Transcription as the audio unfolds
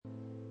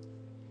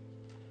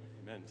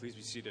Amen. Please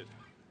be seated.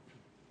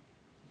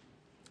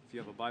 If you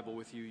have a Bible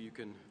with you, you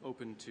can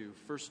open to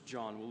 1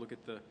 John. We'll look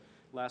at the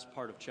last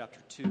part of chapter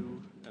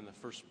 2 and the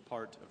first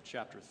part of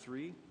chapter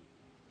 3.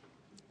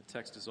 The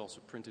text is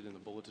also printed in the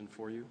bulletin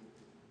for you.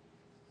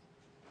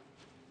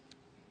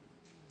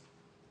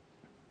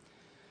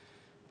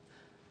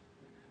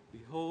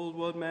 Behold,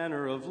 what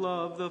manner of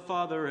love the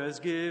Father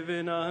has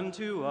given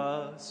unto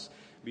us.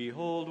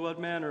 Behold, what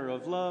manner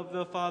of love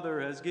the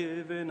Father has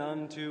given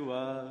unto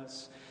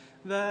us,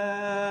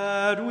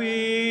 that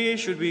we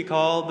should be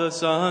called the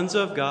sons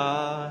of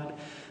God,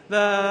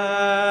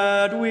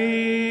 that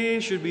we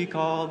should be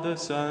called the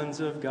sons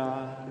of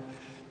God.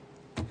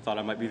 Thought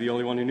I might be the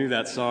only one who knew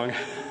that song.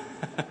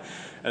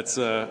 That's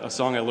a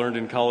song I learned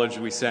in college.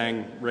 We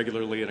sang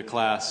regularly in a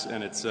class,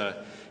 and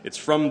it's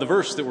from the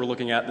verse that we're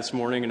looking at this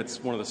morning, and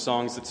it's one of the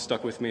songs that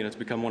stuck with me, and it's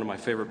become one of my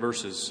favorite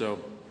verses. So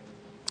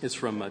it's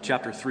from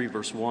chapter 3,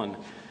 verse 1.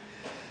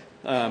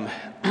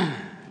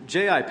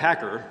 J.I.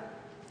 Packer,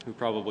 who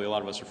probably a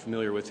lot of us are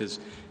familiar with, his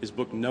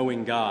book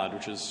Knowing God,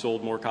 which has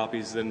sold more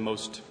copies than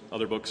most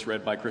other books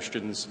read by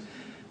Christians.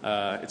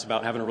 It's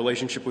about having a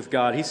relationship with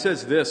God. He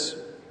says this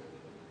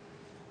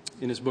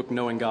in his book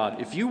Knowing God: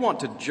 if you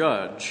want to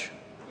judge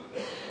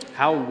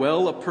how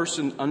well a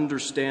person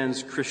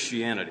understands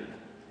Christianity,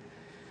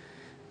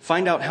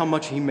 find out how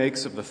much he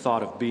makes of the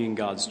thought of being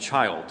God's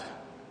child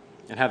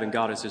and having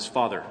God as his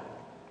father.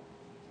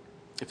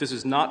 If this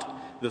is not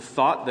the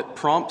thought that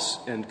prompts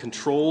and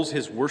controls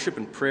his worship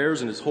and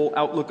prayers and his whole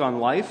outlook on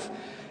life,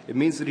 it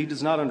means that he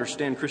does not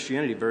understand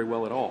Christianity very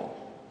well at all.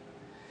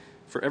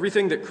 For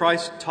everything that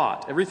Christ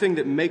taught, everything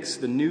that makes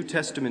the New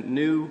Testament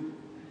new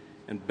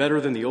and better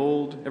than the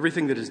Old,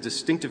 everything that is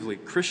distinctively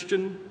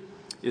Christian,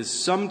 is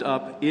summed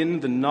up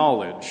in the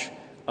knowledge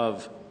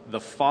of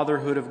the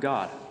fatherhood of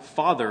God.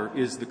 Father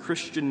is the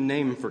Christian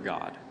name for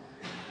God.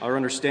 Our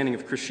understanding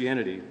of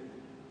Christianity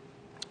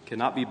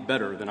cannot be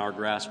better than our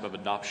grasp of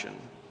adoption.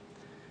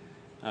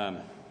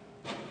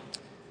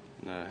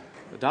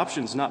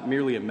 Adoption is not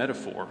merely a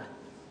metaphor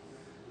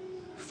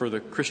for the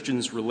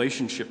Christian's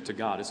relationship to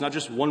God. It's not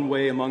just one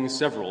way among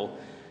several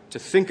to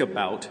think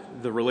about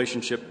the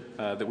relationship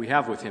that we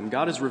have with him.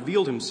 God has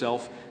revealed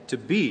himself to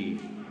be,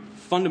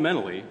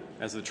 fundamentally,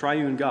 as the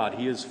triune God.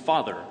 He is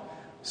Father,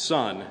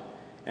 Son,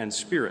 and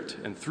Spirit.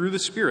 And through the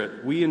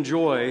Spirit, we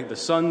enjoy the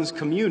Son's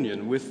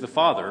communion with the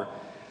Father.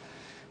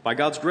 By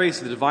God's grace,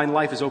 the divine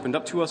life is opened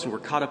up to us, and we're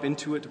caught up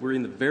into it. We're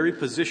in the very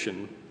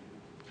position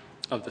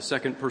of the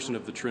second person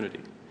of the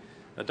Trinity.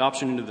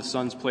 Adoption into the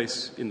Son's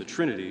place in the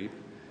Trinity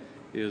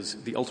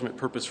is the ultimate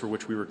purpose for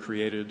which we were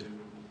created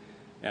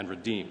and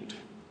redeemed.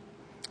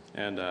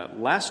 And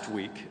last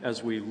week,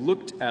 as we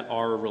looked at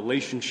our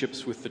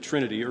relationships with the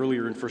Trinity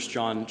earlier in 1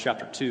 John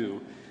chapter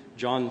 2,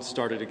 John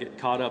started to get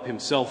caught up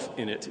himself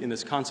in it, in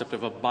this concept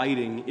of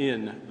abiding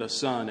in the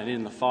Son and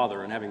in the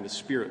Father and having the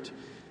Spirit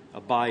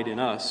abide in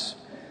us.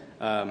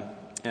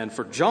 And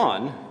for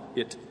John,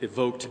 it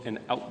evoked an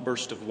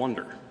outburst of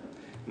wonder.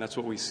 And that's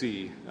what we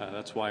see.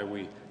 That's why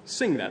we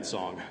sing that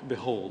song,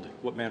 "Behold,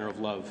 what manner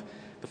of love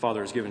the Father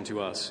has given to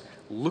us."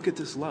 Look at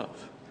this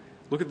love.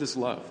 Look at this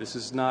love. This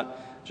is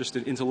not just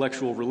an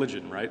intellectual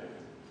religion, right?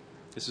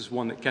 This is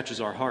one that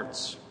catches our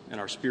hearts and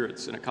our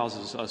spirits, and it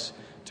causes us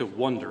to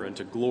wonder and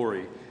to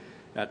glory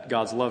at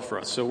God's love for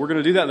us. So we're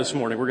going to do that this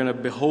morning. We're going to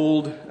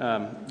behold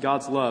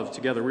God's love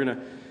together. We're going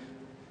to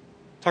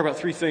talk about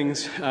three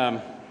things.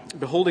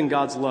 Beholding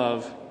God's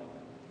love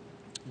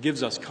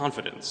gives us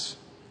confidence,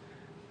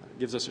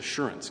 gives us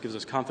assurance, gives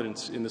us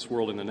confidence in this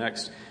world and the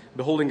next.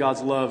 Beholding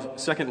God's love,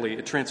 secondly,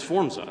 it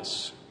transforms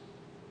us.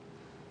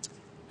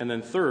 And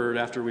then third,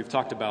 after we've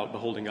talked about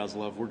beholding God's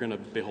love, we're going to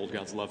behold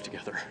God's love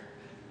together.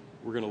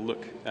 We're going to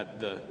look at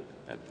the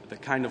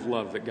kind of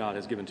love that God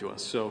has given to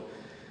us. So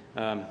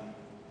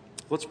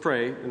let's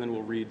pray, and then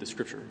we'll read the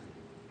scripture.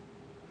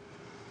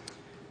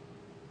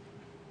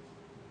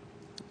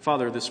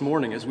 Father, this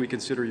morning, as we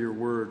consider your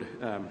word,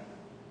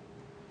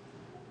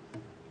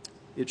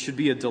 it should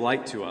be a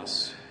delight to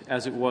us,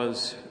 as it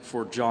was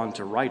for John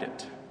to write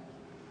it.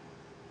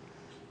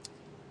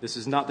 This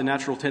is not the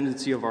natural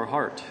tendency of our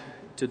heart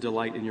to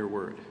delight in your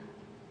word.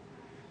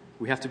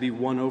 We have to be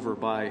won over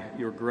by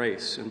your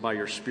grace and by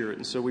your Spirit.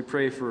 And so we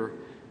pray for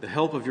the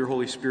help of your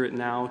Holy Spirit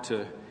now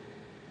to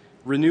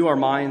renew our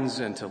minds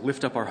and to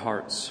lift up our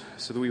hearts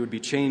so that we would be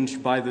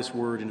changed by this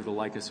word into the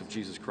likeness of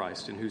Jesus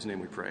Christ, in whose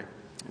name we pray.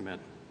 Amen.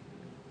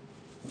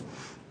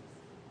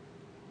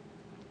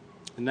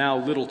 And now,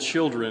 little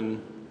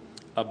children,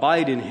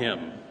 abide in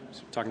him.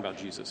 Talking about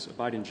Jesus.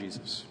 Abide in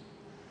Jesus.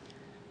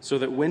 So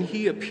that when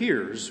he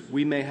appears,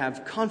 we may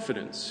have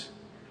confidence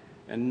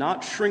and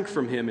not shrink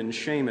from him in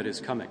shame at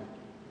his coming.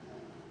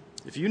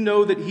 If you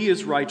know that he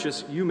is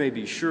righteous, you may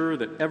be sure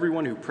that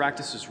everyone who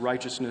practices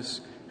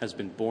righteousness has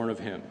been born of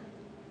him.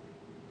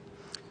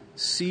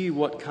 See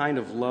what kind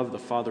of love the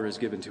Father has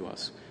given to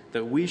us,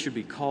 that we should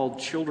be called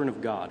children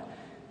of God.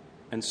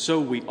 And so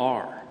we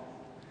are.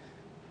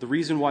 The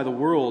reason why the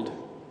world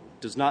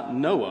does not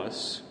know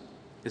us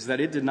is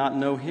that it did not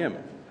know him.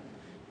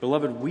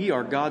 Beloved, we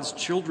are God's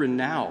children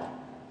now,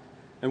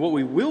 And what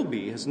we will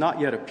be has not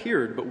yet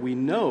appeared, but we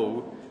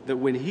know that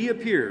when he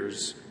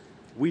appears,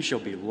 we shall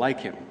be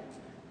like him,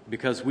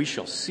 because we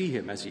shall see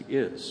him as he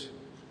is.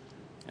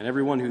 And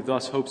everyone who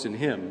thus hopes in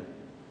him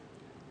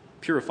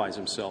purifies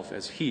himself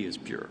as he is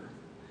pure.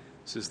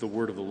 This is the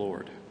word of the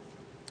Lord.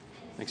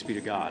 Thanks be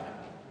to God.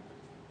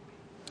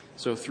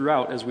 So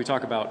throughout, as we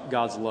talk about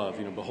God's love,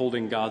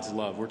 beholding God's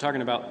love, we're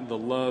talking about the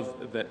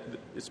love that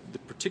is the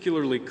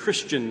particularly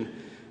Christian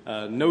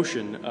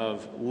notion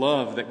of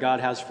love that God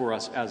has for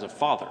us as a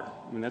father.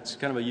 I mean, that's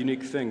kind of a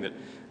unique thing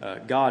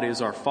that God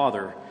is our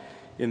father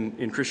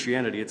in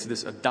Christianity. It's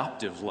this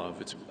adoptive love.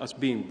 It's us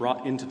being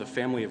brought into the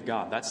family of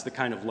God. That's the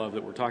kind of love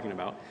that we're talking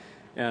about.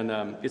 And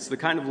it's the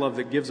kind of love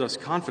that gives us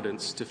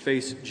confidence to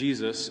face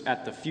Jesus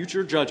at the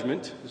future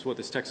judgment, is what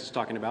this text is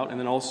talking about, and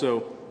then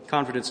also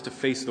confidence to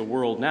face the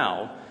world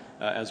now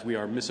as we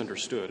are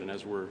misunderstood and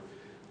as we're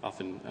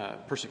often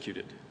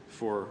persecuted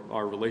for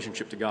our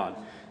relationship to God.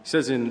 He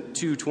says in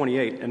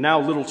 2:28, "And now,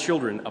 little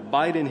children,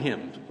 abide in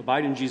him,"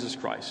 abide in Jesus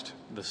Christ,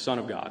 the Son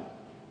of God,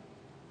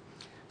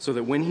 "so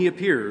that when he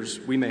appears,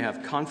 we may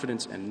have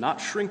confidence and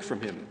not shrink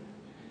from him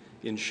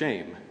in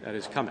shame at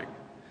his coming."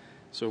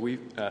 So we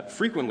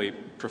frequently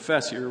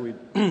profess here, we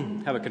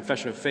have a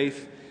confession of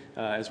faith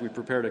as we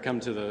prepare to come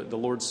to the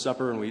Lord's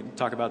Supper, and we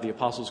talk about the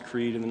Apostles'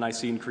 Creed and the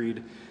Nicene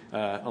Creed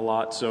a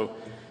lot. So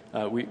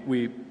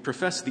we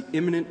profess the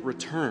imminent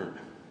return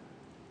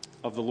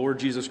of the Lord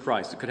Jesus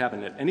Christ. It could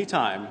happen at any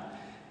time,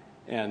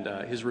 and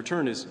his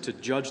return is to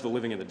judge the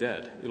living and the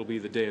dead. It'll be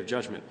the day of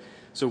judgment.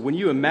 So when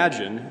you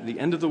imagine the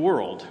end of the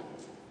world,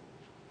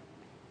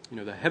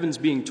 the heavens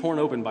being torn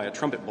open by a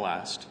trumpet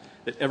blast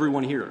that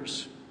everyone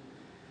hears,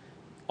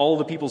 all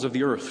the peoples of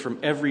the earth from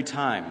every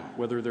time,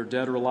 whether they're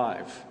dead or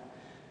alive,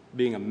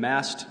 being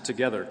amassed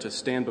together to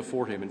stand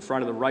before him in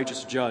front of the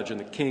righteous judge and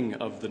the king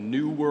of the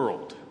new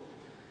world,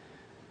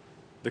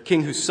 the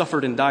king who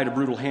suffered and died a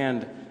brutal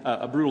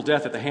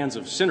death at the hands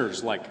of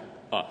sinners like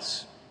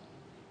us.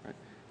 Right?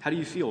 How do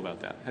you feel about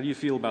that? How do you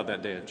feel about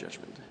that day of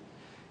judgment?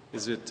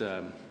 Is it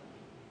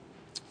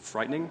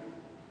frightening?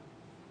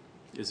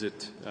 Is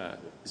it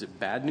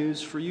bad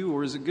news for you,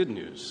 or is it good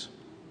news?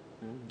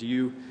 Do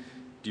you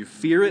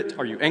fear it?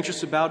 Are you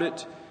anxious about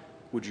it?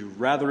 Would you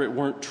rather it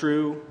weren't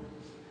true?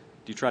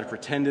 Do you try to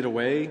pretend it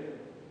away?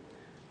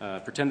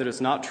 Pretend that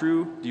it's not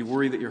true? Do you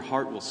worry that your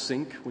heart will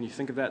sink when you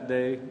think of that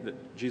day,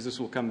 that Jesus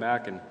will come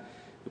back and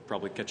he'll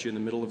probably catch you in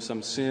the middle of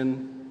some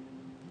sin?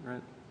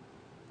 Right?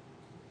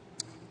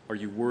 Are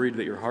you worried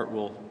that your heart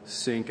will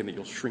sink and that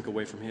you'll shrink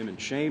away from him in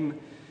shame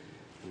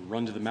and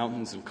run to the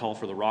mountains and call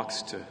for the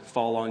rocks to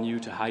fall on you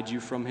to hide you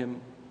from him?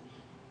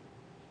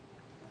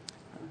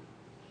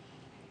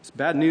 It's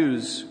bad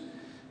news,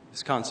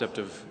 this concept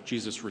of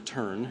Jesus'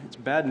 return. It's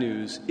bad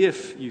news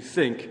if you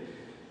think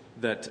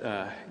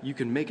that you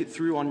can make it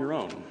through on your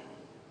own.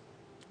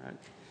 Right?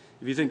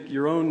 If you think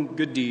your own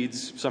good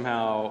deeds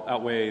somehow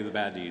outweigh the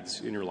bad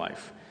deeds in your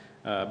life.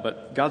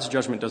 But God's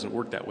judgment doesn't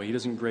work that way. He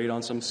doesn't grade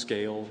on some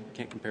scale. You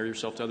can't compare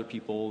yourself to other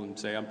people and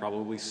say, I'm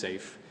probably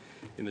safe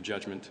in the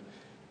judgment.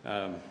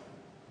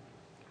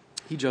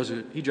 He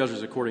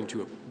judges according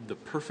to the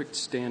perfect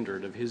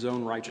standard of his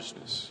own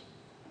righteousness.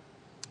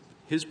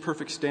 His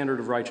perfect standard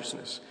of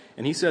righteousness.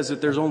 And he says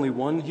that there's only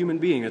one human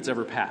being that's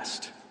ever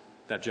passed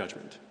that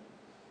judgment.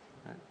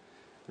 Right?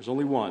 There's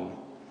only one.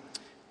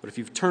 But if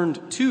you've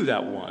turned to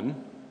that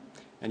one,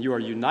 and you are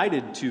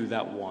united to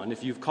that one,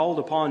 if you've called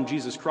upon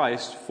Jesus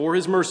Christ for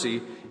his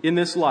mercy in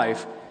this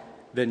life,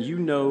 then you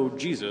know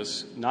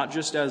Jesus not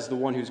just as the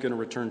one who's going to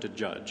return to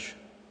judge,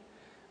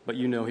 but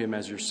you know him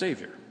as your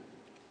Savior.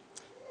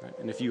 Right?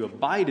 And if you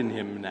abide in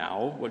him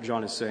now, what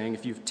John is saying,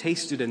 if you've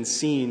tasted and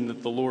seen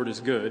that the Lord is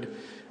good,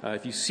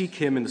 if you seek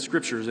him in the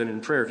Scriptures and in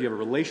prayer, if you have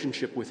a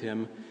relationship with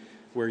him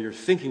where you're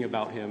thinking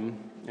about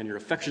him and your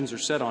affections are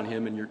set on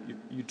him and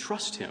you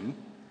trust him,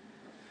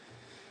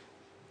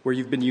 where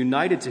you've been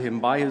united to him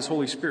by his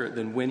Holy Spirit,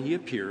 then when he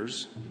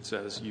appears, it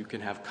says, you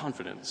can have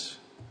confidence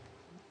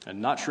and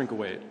not shrink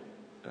away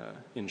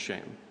in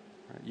shame.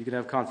 Right? You can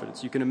have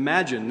confidence. You can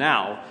imagine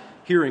now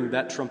hearing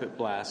that trumpet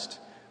blast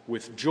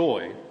with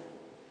joy,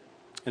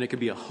 and it could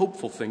be a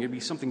hopeful thing. It could be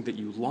something that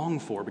you long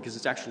for because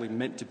it's actually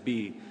meant to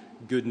be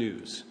good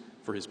news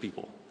for his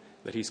people,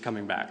 that he's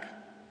coming back.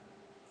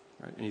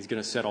 Right? And he's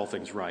going to set all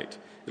things right.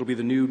 It'll be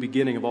the new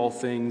beginning of all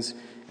things,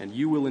 and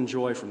you will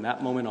enjoy from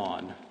that moment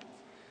on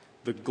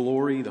the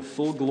glory, the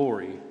full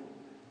glory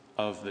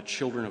of the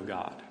children of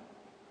God.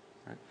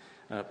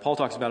 Right? Paul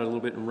talks about it a little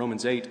bit in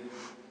Romans 8.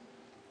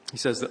 He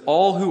says that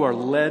all who are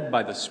led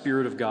by the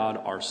Spirit of God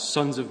are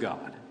sons of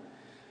God.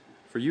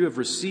 For you have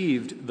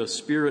received the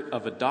Spirit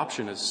of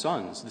adoption as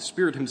sons. The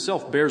Spirit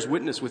himself bears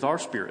witness with our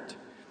spirit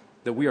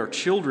that we are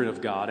children of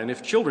God, and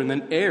if children,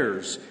 then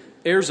heirs,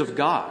 heirs of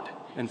God,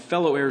 and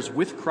fellow heirs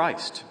with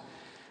Christ.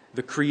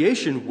 The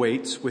creation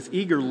waits with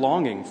eager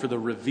longing for the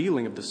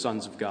revealing of the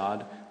sons of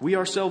God. We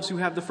ourselves who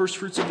have the first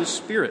fruits of the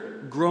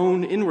Spirit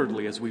groan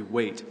inwardly as we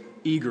wait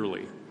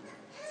eagerly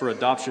for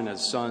adoption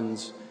as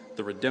sons,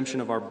 the redemption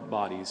of our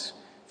bodies,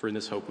 for in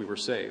this hope we were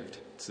saved.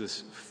 It's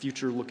this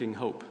future-looking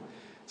hope.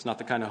 It's not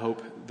the kind of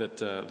hope that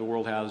the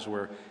world has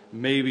where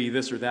maybe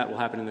this or that will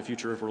happen in the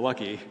future if we're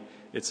lucky.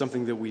 It's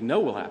something that we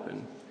know will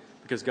happen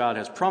because God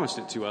has promised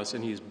it to us,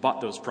 and he's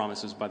bought those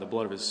promises by the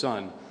blood of his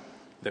Son,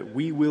 that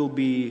we will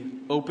be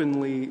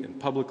openly and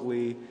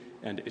publicly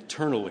and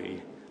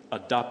eternally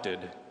adopted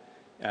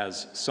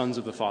as sons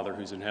of the Father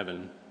who's in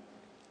heaven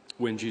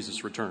when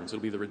Jesus returns.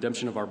 It'll be the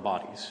redemption of our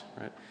bodies,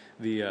 right?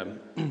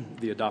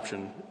 The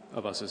adoption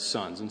of us as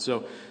sons. And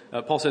so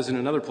Paul says in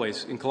another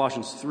place, in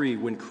Colossians 3,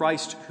 when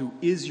Christ, who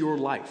is your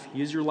life,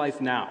 he is your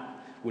life now,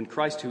 when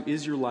Christ, who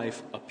is your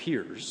life,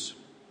 appears,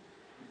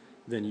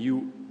 then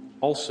you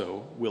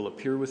also will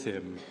appear with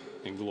him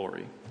in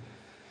glory.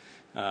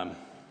 The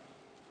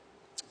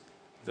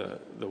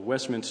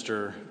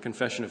Westminster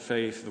Confession of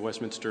Faith, the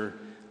Westminster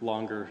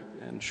longer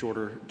and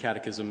shorter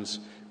catechisms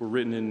were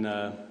written in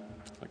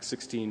like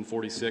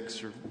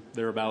 1646 or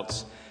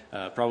thereabouts.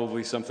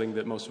 Probably something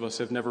that most of us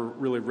have never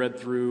really read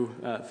through,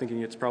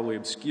 thinking it's probably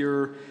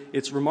obscure.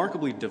 It's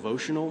remarkably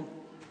devotional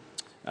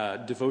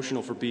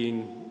for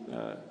being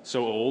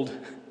so old,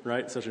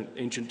 right? Such an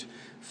ancient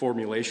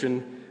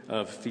formulation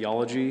of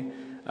theology.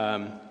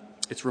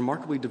 It's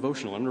remarkably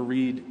devotional. I'm going to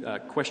read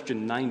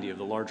question 90 of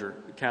the larger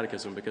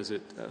catechism because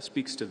it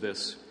speaks to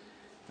this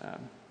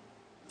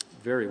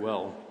very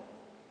well.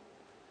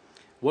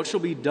 What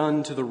shall be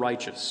done to the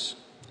righteous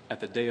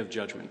at the day of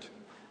judgment?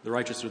 The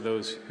righteous are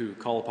those who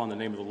call upon the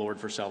name of the Lord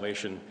for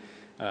salvation.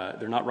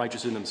 They're not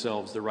righteous in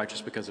themselves. They're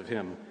righteous because of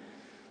him,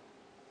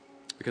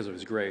 because of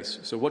his grace.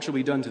 So what shall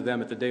be done to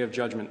them at the day of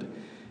judgment?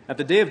 At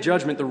the day of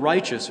judgment, the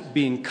righteous,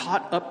 being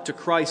caught up to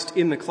Christ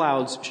in the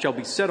clouds, shall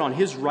be set on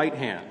his right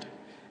hand,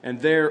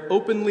 and there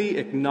openly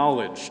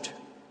acknowledged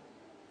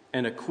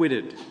and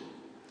acquitted.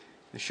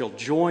 They shall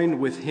join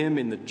with him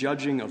in the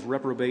judging of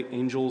reprobate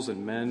angels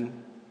and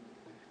men,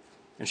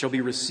 and shall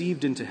be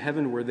received into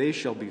heaven, where they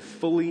shall be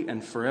fully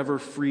and forever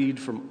freed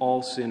from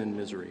all sin and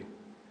misery,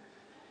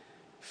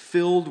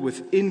 filled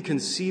with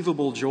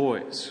inconceivable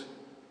joys,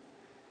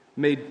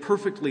 made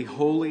perfectly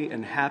holy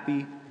and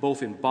happy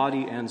both in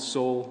body and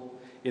soul,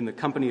 in the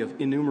company of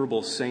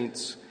innumerable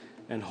saints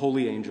and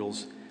holy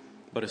angels,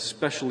 but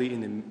especially in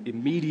the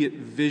immediate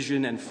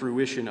vision and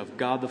fruition of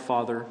God the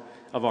Father,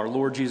 of our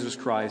Lord Jesus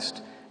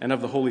Christ, and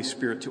of the Holy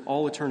Spirit to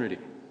all eternity.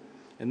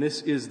 And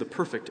this is the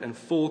perfect and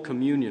full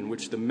communion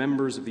which the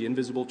members of the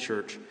invisible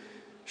church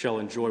shall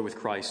enjoy with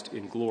Christ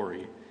in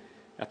glory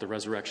at the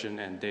resurrection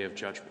and day of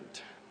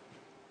judgment.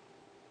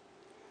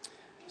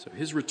 So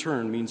his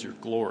return means your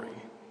glory,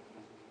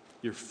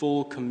 your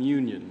full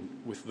communion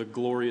with the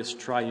glorious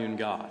triune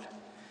God.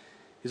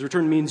 His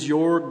return means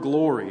your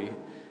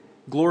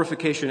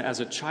glorification as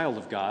a child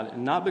of God,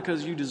 and not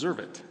because you deserve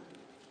it.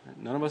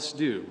 None of us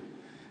do.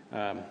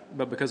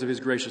 But because of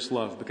his gracious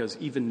love, because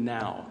even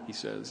now, he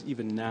says,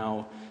 even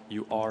now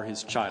you are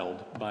his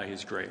child by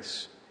his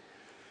grace.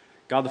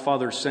 God the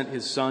Father sent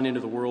his Son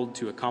into the world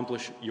to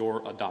accomplish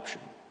your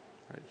adoption.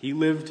 Right? He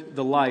lived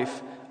the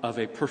life of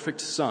a perfect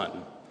son,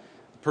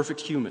 a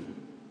perfect human,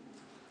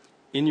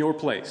 in your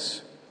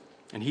place.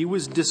 And he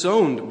was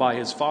disowned by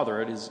his Father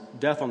at his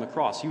death on the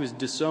cross. He was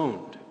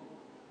disowned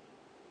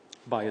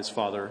by his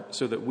Father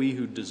so that we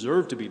who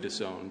deserve to be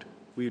disowned,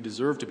 we who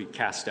deserve to be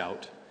cast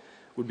out,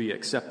 would be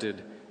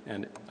accepted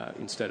and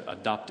instead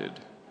adopted.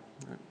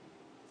 Right?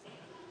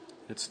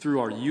 It's through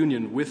our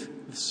union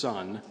with the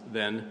Son,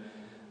 then,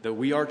 that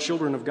we are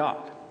children of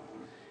God.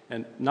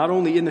 And not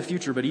only in the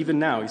future, but even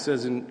now. He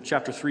says in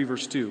chapter 3,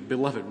 verse 2,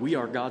 Beloved, we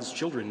are God's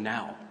children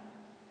now.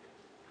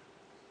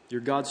 You're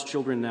God's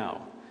children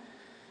now.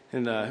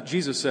 And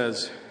Jesus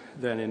says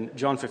then in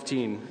John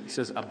 15, he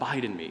says,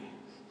 Abide in me,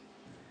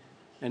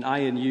 and I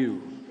in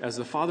you. As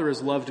the Father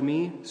has loved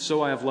me,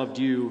 so I have loved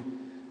you.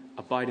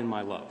 Abide in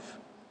my love.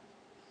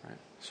 Right?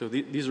 So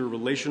these are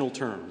relational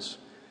terms.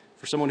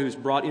 For someone who's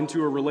brought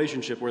into a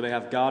relationship where they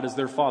have God as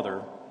their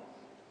Father,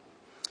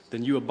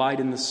 then you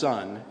abide in the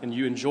Son, and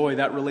you enjoy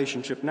that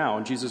relationship now.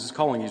 And Jesus is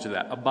calling you to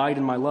that. Abide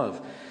in my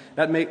love.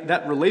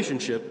 That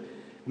relationship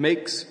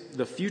makes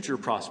the future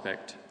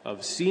prospect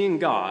of seeing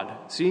God,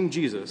 seeing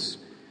Jesus,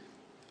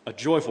 a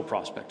joyful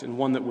prospect and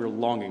one that we're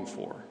longing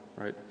for,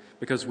 right?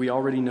 Because we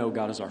already know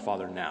God is our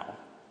Father now,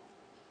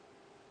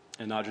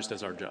 and not just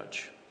as our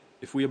judge.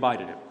 If we abide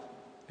in him,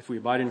 if we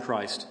abide in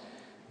Christ,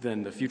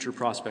 then the future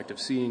prospect of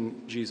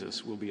seeing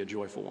Jesus will be a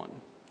joyful one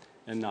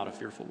and not a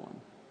fearful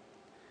one.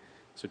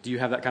 So do you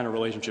have that kind of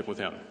relationship with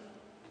him?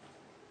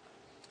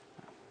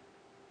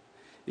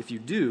 If you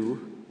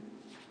do,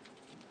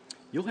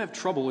 you'll have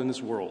trouble in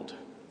this world.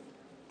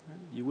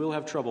 You will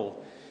have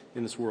trouble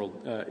in this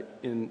world.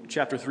 In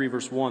chapter 3,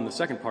 verse 1, the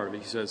second part of it,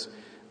 he says,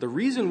 the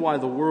reason why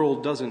the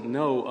world doesn't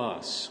know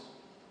us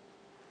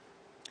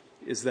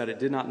is that it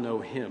did not know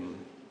him,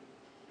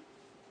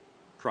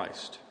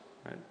 Christ.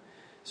 Right?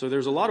 So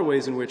there's a lot of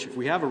ways in which if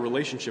we have a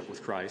relationship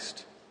with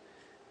Christ,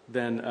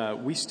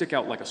 then we stick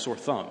out like a sore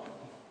thumb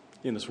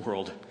in this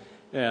world.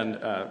 And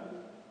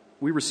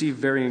we receive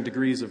varying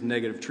degrees of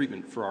negative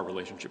treatment for our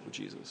relationship with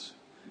Jesus.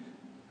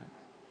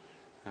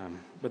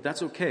 But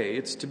that's okay.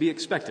 It's to be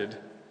expected.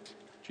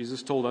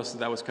 Jesus told us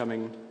that was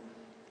coming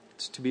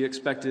It's to be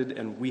expected,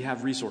 and we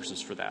have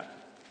resources for that.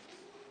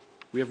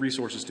 We have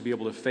resources to be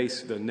able to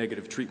face the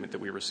negative treatment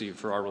that we receive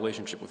for our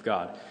relationship with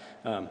God.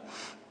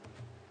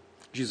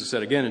 Jesus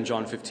said again in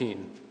John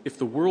 15, "If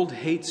the world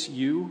hates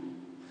you,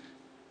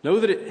 know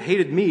that it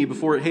hated me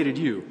before it hated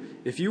you.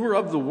 If you were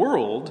of the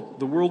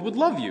world would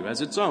love you as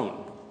its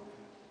own.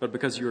 But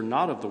because you are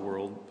not of the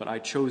world, but I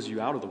chose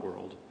you out of the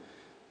world,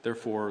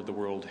 therefore the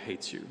world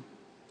hates you."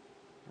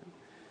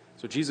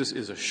 So Jesus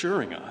is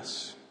assuring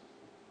us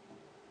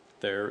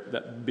there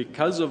that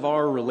because of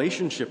our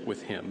relationship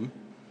with him,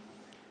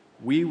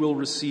 we will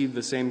receive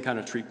the same kind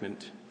of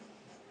treatment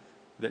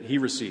that he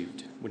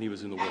received when he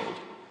was in the world,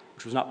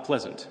 which was not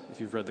pleasant if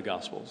you've read the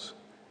Gospels.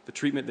 The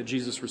treatment that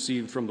Jesus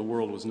received from the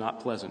world was not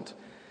pleasant.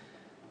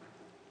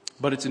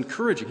 But it's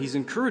encouraging. He's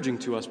encouraging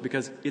to us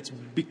because it's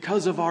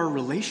because of our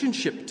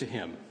relationship to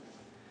him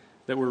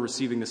that we're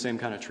receiving the same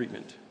kind of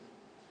treatment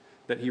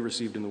that he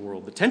received in the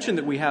world. The tension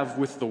that we have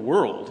with the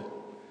world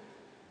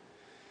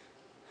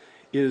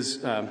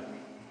is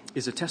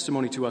a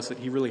testimony to us that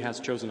he really has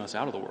chosen us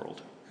out of the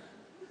world,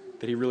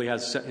 that he really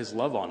has set his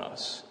love on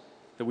us,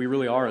 that we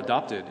really are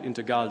adopted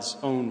into God's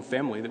own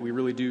family, that we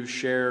really do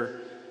share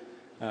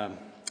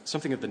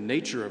something of the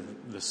nature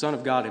of the Son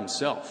of God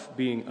himself,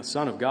 being a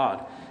son of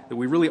God, that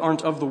we really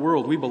aren't of the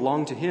world. We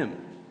belong to him.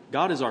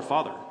 God is our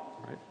Father,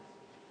 right?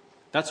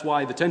 That's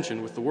why the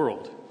tension with the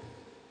world.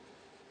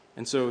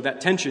 And so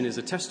that tension is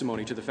a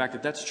testimony to the fact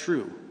that that's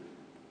true,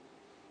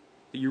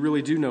 that you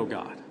really do know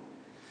God.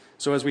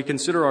 So as we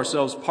consider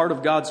ourselves part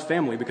of God's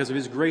family because of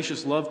his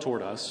gracious love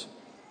toward us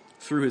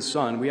through his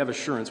Son, we have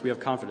assurance, we have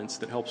confidence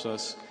that helps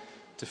us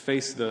to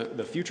face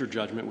the future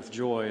judgment with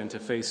joy and to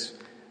face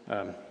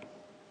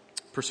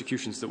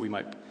persecutions that we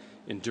might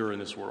endure in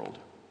this world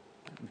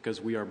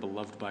because we are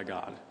beloved by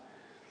God.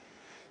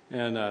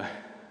 And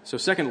so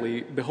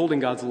secondly, beholding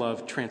God's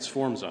love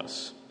transforms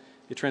us.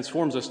 It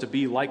transforms us to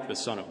be like the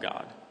Son of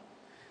God.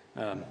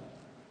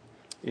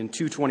 In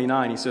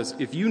 2:29, he says,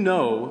 "If you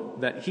know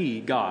that he,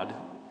 God,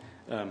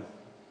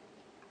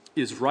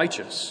 is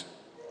righteous,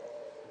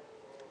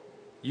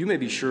 you may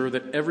be sure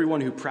that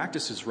everyone who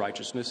practices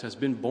righteousness has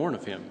been born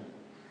of him."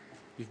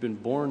 You've been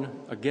born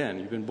again.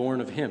 You've been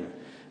born of him.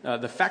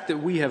 The fact that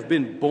we have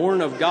been born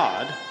of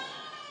God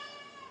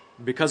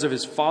because of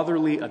his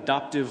fatherly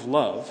adoptive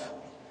love,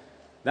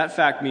 that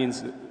fact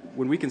means that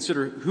when we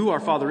consider who our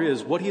Father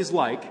is, what he is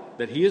like,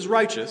 that he is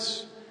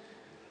righteous,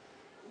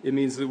 it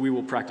means that we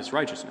will practice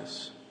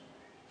righteousness.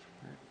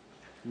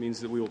 It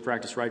means that we will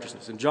practice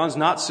righteousness. And John's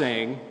not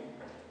saying,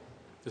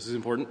 this is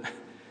important,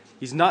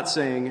 he's not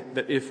saying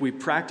that if we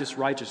practice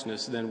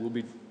righteousness, then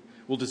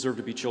we'll deserve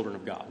to be children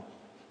of God.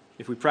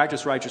 If we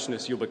practice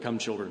righteousness, you'll become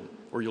children,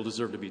 or you'll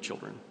deserve to be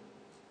children.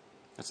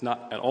 That's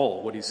not at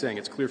all what he's saying.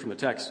 It's clear from the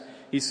text.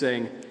 He's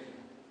saying,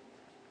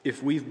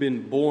 if we've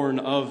been born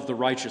of the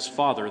righteous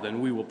Father, then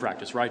we will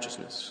practice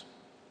righteousness.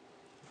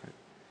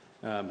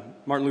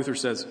 Martin Luther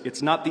says,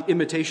 it's not the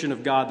imitation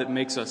of God that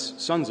makes us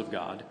sons of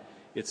God.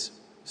 It's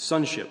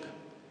sonship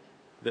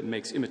that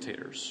makes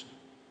imitators.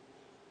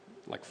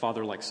 Like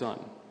father, like son.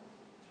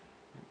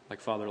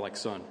 Like father, like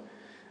son.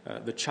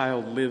 The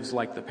child lives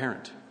like the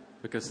parent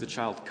because the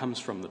child comes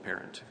from the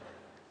parent.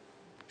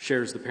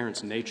 Shares the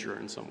parent's nature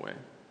in some way.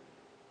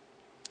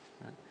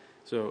 Right?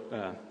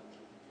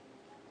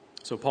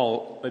 So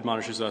Paul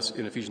admonishes us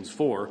in Ephesians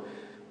 4,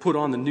 put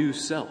on the new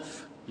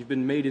self. You've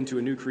been made into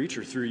a new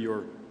creature through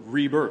your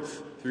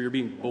rebirth, through your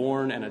being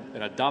born and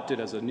adopted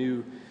as a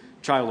new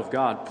child of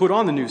God. Put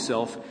on the new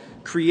self,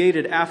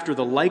 created after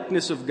the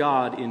likeness of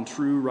God in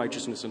true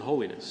righteousness and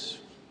holiness.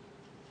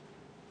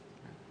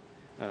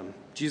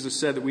 Jesus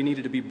said that we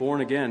needed to be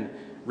born again,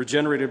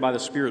 regenerated by the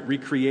Spirit,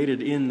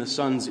 recreated in the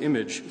Son's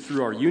image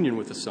through our union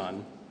with the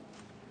Son.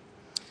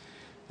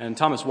 And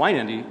Thomas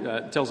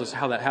Weinendy tells us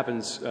how that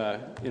happens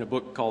in a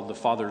book called The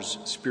Father's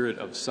Spirit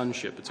of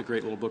Sonship. It's a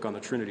great little book on the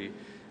Trinity.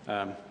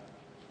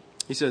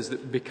 He says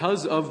that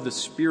because of the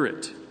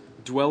Spirit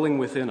dwelling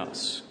within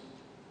us,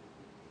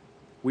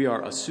 we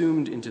are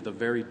assumed into the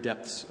very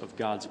depths of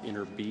God's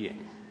inner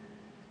being.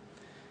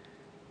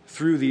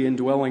 Through the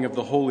indwelling of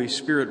the Holy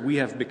Spirit, we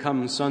have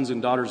become sons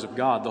and daughters of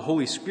God. The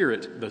Holy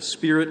Spirit, the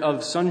Spirit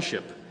of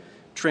sonship,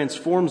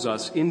 transforms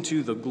us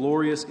into the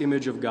glorious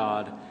image of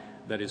God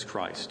that is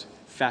Christ,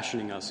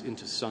 fashioning us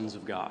into sons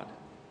of God.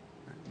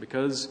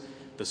 Because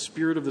the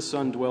Spirit of the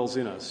Son dwells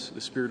in us, the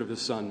Spirit of the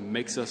Son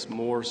makes us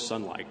more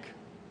son-like,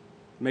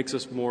 makes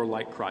us more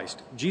like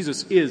Christ.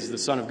 Jesus is the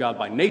Son of God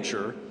by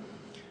nature.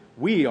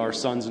 We are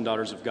sons and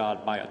daughters of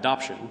God by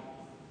adoption.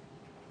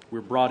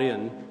 We're brought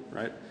in,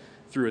 right,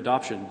 through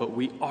adoption, but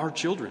we are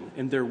children,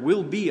 and there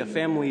will be a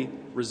family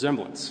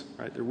resemblance,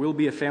 right? There will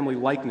be a family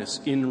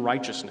likeness in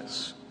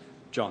righteousness,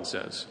 John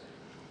says.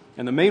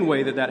 And the main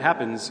way that that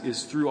happens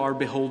is through our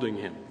beholding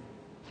him.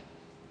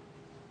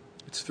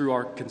 It's through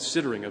our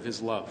considering of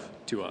his love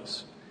to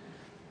us.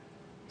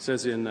 It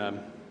says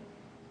in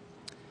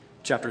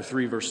chapter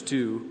 3, verse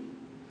 2,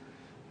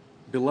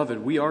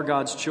 "Beloved, we are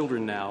God's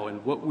children now,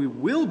 and what we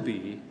will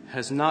be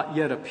has not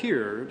yet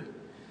appeared,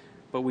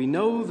 but we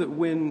know that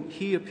when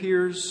he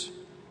appears,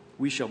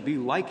 we shall be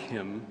like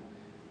him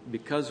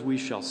because we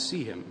shall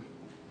see him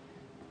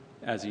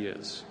as he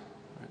is.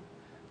 Right?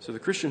 So the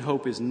Christian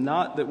hope is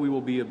not that we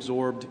will be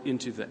absorbed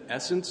into the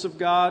essence of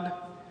God,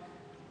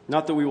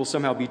 not that we will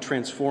somehow be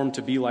transformed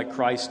to be like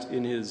Christ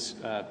in his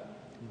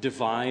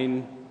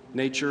divine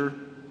nature,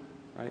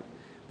 right?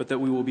 But that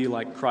we will be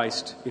like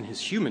Christ in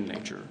his human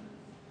nature,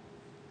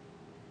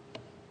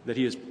 that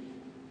he is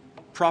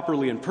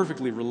properly and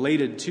perfectly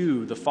related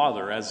to the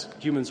Father as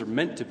humans are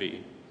meant to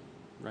be,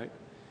 right?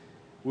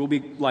 We'll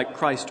be like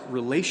Christ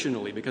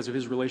relationally because of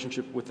his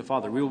relationship with the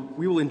Father.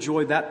 We will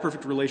enjoy that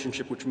perfect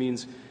relationship, which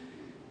means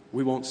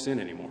we won't sin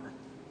anymore,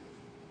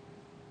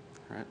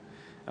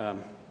 right?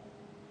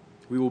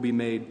 We will be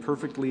made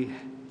perfectly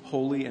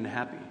holy and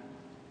happy.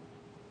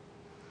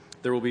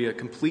 There will be a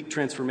complete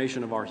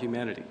transformation of our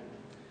humanity,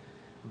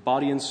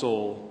 body and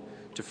soul,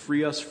 to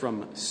free us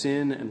from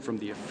sin and from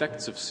the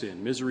effects of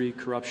sin, misery,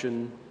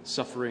 corruption,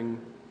 suffering,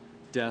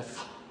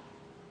 death.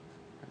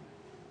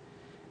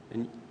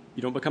 And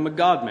you don't become a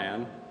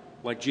God-man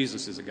like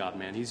Jesus is a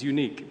God-man. He's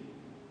unique.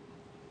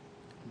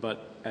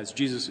 But as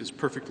Jesus is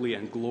perfectly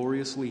and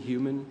gloriously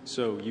human,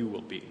 so you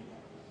will be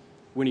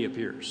when he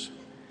appears.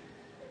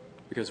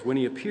 Because when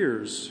he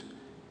appears,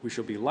 we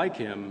shall be like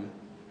him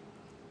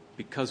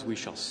because we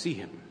shall see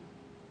him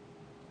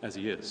as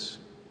he is.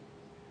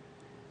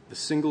 The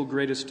single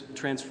greatest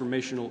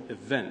transformational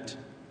event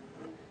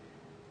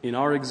in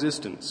our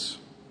existence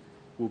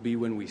will be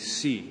when we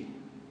see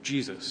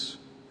Jesus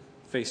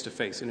face to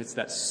face. And it's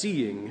that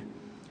seeing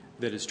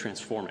that is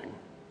transforming.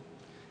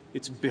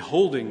 It's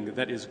beholding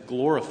that is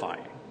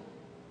glorifying.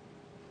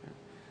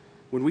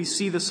 When we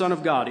see the Son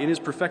of God in his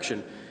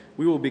perfection,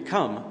 we will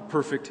become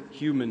perfect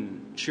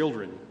human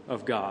children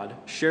of God,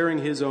 sharing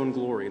his own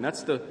glory. And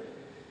that's the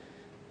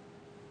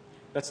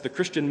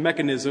Christian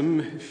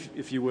mechanism,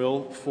 if you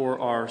will, for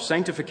our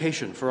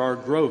sanctification, for our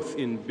growth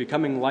in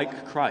becoming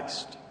like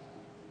Christ.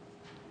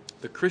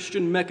 The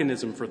Christian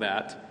mechanism for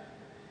that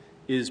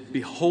is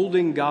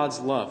beholding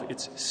God's love.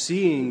 It's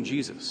seeing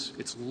Jesus.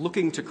 It's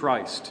looking to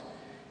Christ,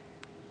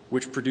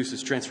 which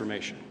produces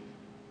transformation.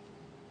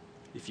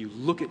 If you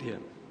look at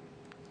him,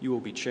 you will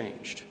be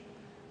changed.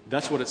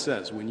 That's what it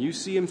says. When you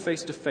see him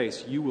face to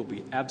face, you will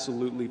be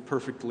absolutely,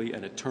 perfectly,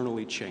 and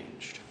eternally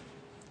changed.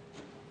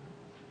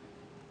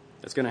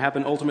 That's going to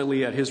happen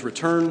ultimately at his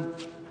return.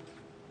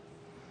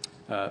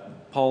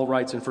 Paul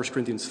writes in 1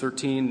 Corinthians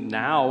 13,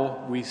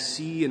 "Now we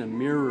see in a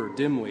mirror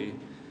dimly,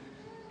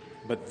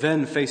 but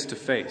then face to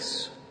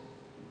face.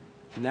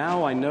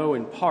 Now I know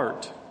in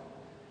part,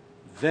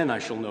 then I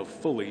shall know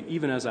fully,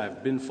 even as I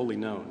have been fully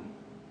known."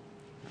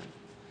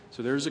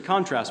 So there's a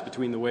contrast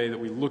between the way that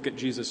we look at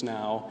Jesus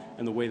now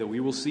and the way that we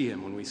will see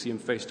him when we see him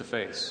face to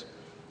face,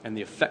 and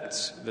the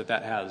effects that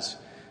that has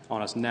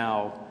on us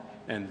now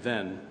and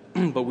then.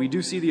 But we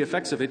do see the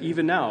effects of it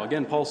even now.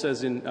 Again, Paul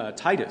says in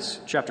Titus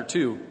chapter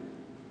 2,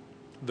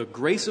 "The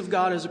grace of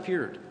God has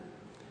appeared.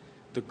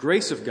 The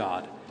grace of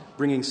God,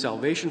 bringing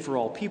salvation for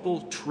all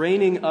people,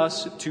 training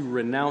us to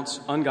renounce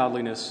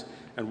ungodliness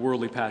and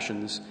worldly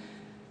passions,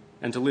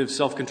 and to live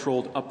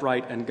self-controlled,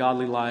 upright, and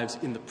godly lives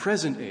in the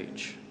present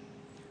age,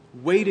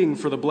 waiting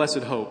for the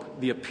blessed hope,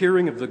 the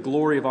appearing of the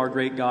glory of our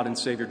great God and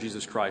Savior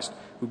Jesus Christ,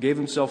 who gave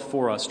himself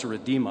for us to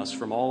redeem us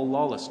from all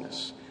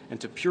lawlessness, and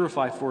to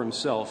purify for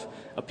himself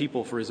a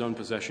people for his own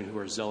possession who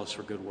are zealous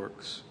for good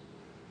works."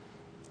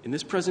 In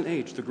this present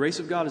age, the grace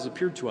of God has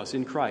appeared to us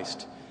in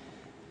Christ.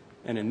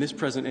 And in this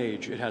present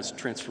age, it has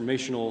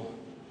transformational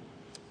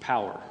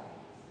power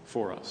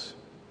for us.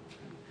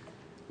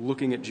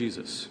 Looking at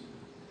Jesus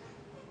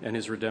and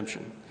his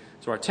redemption.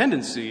 So our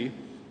tendency,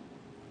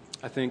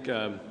 I think,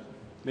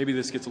 maybe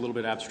this gets a little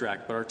bit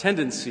abstract, but our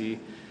tendency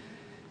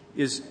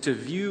is to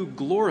view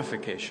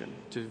glorification,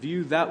 to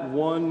view that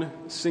one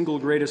single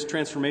greatest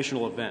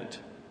transformational event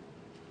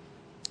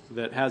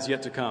that has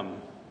yet to come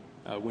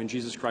when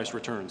Jesus Christ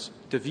returns,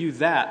 to view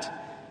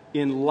that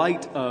in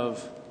light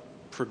of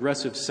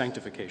progressive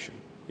sanctification,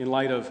 in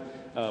light of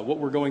what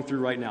we're going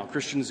through right now.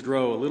 Christians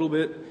grow a little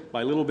bit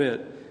by little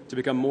bit to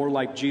become more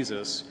like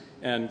Jesus,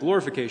 and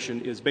glorification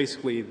is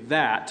basically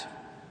that,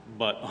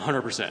 but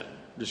 100%,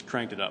 just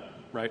cranked it up,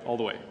 right, all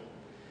the way.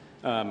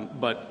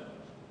 But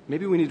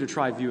maybe we need to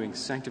try viewing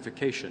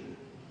sanctification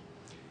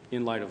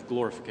in light of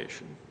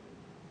glorification.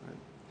 Right?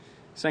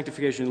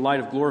 Sanctification in light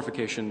of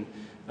glorification.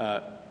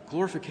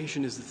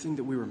 Glorification is the thing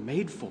that we were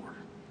made for.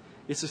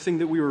 It's the thing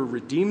that we were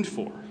redeemed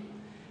for.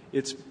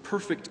 It's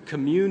perfect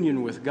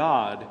communion with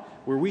God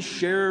where we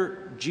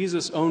share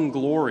Jesus' own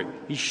glory.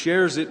 He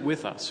shares it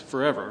with us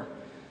forever.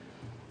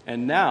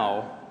 And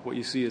now what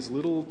you see is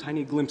little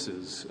tiny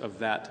glimpses of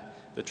that,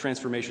 the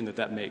transformation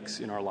that makes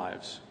in our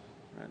lives.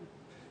 Right?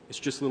 It's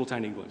just little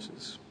tiny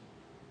glimpses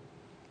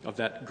of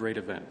that great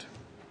event.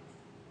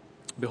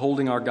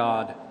 Beholding our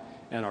God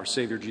and our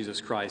Savior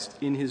Jesus Christ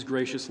in his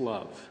gracious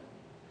love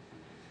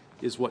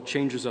is what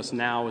changes us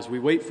now as we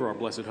wait for our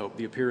blessed hope,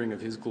 the appearing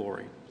of his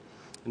glory.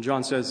 And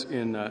John says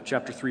in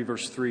chapter 3,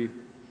 verse 3,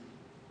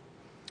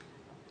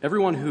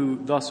 "Everyone who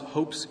thus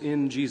hopes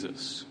in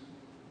Jesus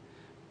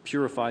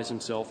purifies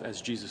himself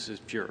as Jesus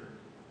is pure."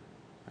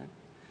 Right?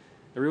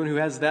 Everyone who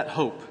has that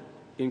hope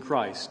in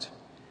Christ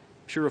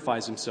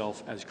purifies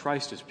himself as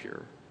Christ is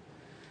pure.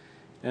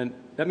 And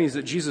that means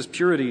that Jesus'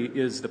 purity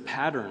is the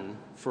pattern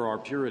for our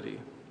purity.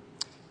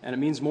 And it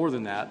means more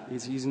than that.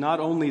 He's not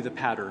only the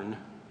pattern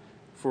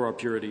for our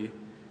purity,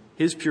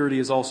 his purity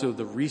is also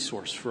the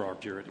resource for our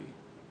purity.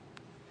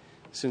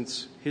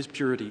 Since his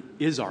purity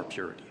is our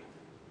purity,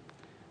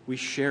 we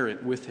share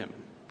it with him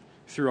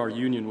through our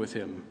union with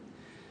him,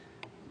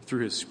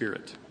 through his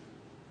Spirit.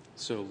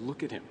 So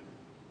look at him.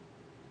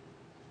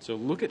 So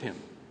look at him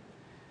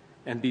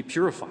and be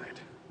purified.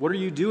 What are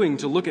you doing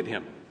to look at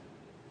him?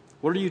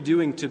 What are you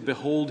doing to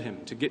behold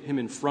him, to get him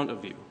in front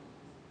of you?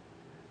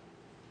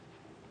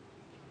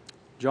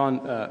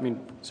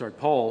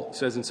 Paul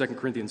says in 2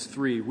 Corinthians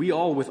 3, we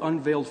all with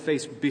unveiled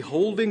face,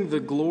 beholding the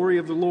glory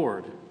of the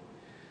Lord,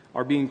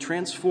 are being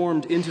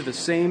transformed into the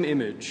same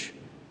image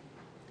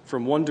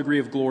from one degree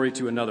of glory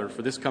to another,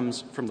 for this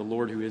comes from the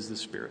Lord who is the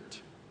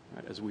Spirit.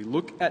 Right? As we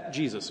look at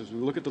Jesus, as we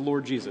look at the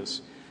Lord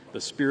Jesus,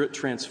 the Spirit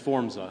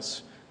transforms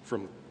us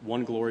from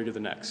one glory to the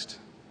next.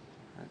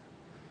 Right?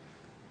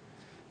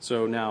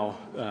 So now,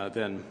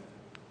 then,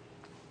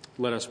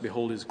 let us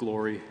behold his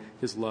glory,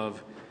 his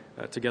love,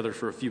 together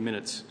for a few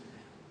minutes.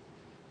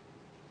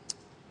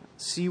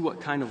 See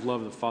what kind of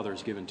love the Father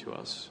has given to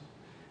us.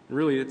 And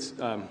really, it's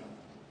kind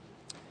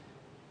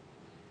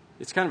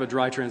of a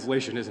dry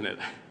translation, isn't it?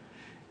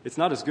 It's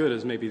not as good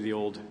as maybe the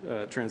old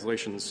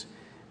translations.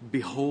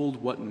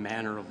 Behold what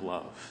manner of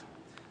love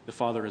the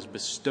Father has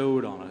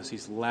bestowed on us.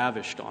 He's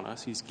lavished on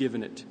us. He's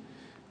given it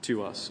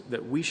to us,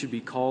 that we should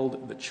be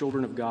called the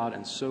children of God,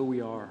 and so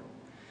we are.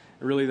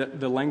 And really,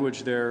 the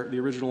language there, the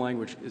original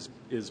language,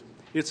 is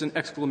it's an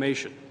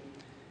exclamation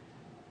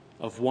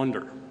of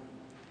wonder.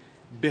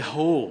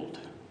 Behold.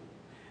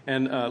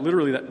 And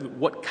literally,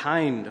 what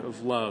kind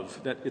of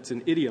love? That it's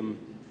an idiom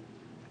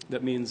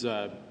that means,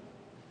 that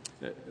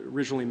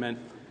originally meant,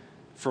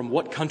 from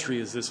what country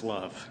is this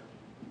love?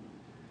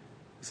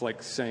 It's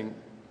like saying,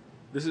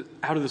 this is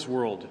out of this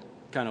world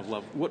kind of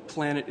love. What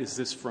planet is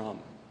this from?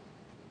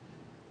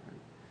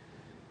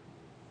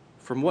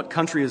 From what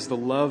country is the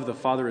love the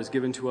Father has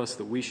given to us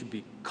that we should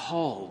be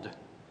called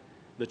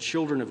the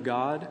children of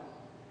God?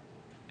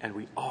 And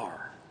we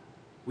are.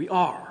 We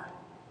are.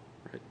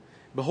 Right?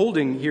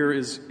 Beholding here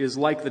is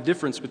like the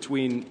difference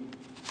between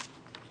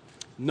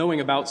knowing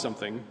about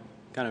something,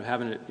 kind of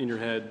having it in your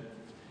head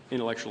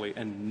intellectually,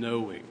 and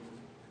knowing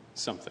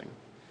something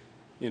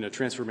in a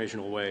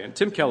transformational way. And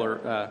Tim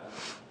Keller,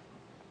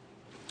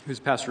 who's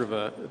pastor of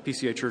a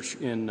PCA church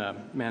in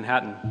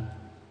Manhattan,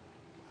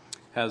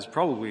 has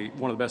probably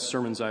one of the best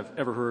sermons I've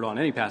ever heard on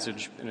any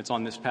passage, and it's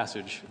on this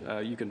passage.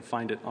 You can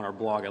find it on our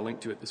blog. I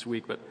linked to it this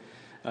week. But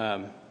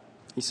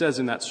he says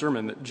in that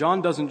sermon that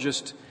John doesn't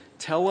just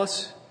tell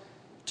us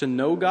to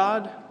know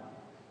God,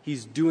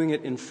 he's doing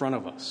it in front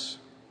of us.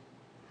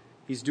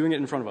 He's doing it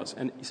in front of us.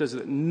 And he says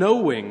that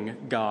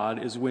knowing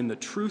God is when the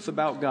truth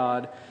about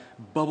God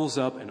bubbles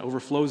up and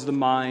overflows the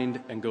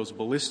mind and goes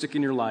ballistic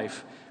in your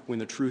life, when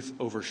the truth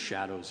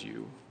overshadows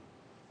you.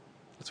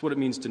 That's what it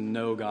means to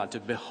know God, to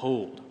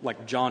behold,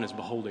 like John is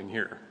beholding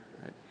here.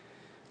 Right?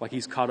 Like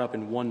he's caught up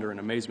in wonder and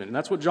amazement. And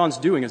that's what John's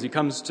doing as he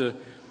comes to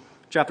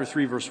chapter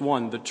 3, verse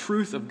 1. The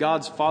truth of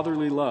God's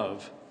fatherly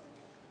love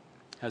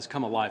has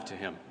come alive to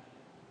him.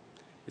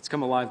 It's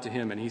come alive to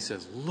him, and he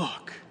says,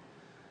 look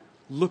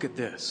at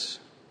this.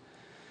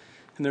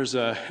 And there's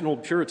an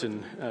old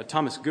Puritan,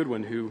 Thomas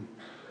Goodwin, who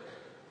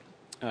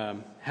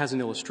has an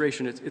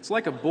illustration. It's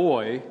like a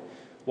boy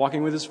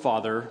walking with his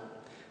father,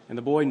 and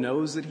the boy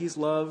knows that he's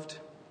loved.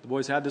 The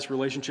boy's had this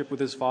relationship with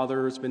his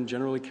father. It's been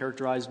generally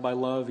characterized by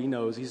love. He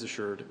knows, he's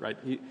assured, right?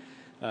 He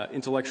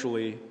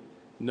intellectually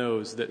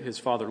knows that his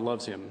father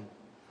loves him.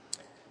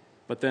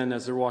 But then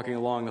as they're walking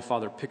along, the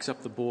father picks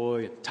up the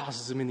boy and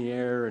tosses him in the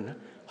air and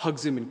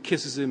hugs him and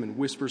kisses him and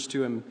whispers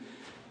to him,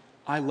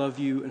 I love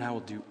you and I will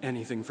do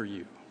anything for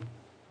you.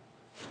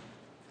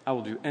 I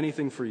will do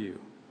anything for you.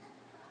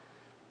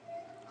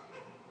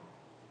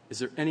 Is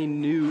there any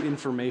new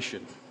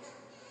information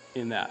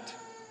in that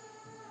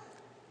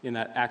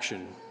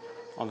action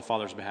on the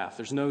Father's behalf?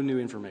 There's no new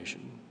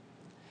information.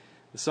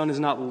 The Son is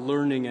not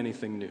learning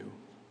anything new,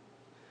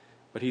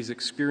 but he's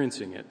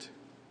experiencing it.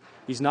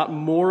 He's not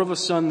more of a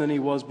son than he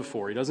was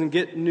before. He doesn't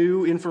get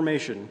new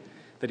information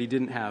that he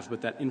didn't have,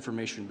 but that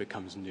information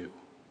becomes new.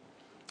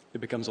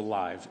 It becomes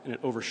alive, and it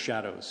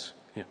overshadows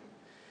him.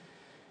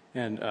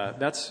 And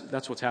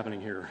that's what's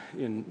happening here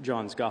in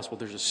John's Gospel.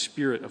 There's a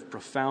spirit of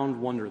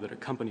profound wonder that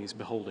accompanies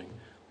beholding.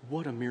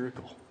 What a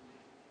miracle.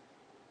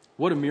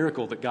 What a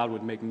miracle that God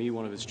would make me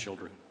one of his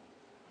children.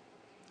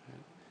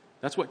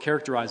 That's what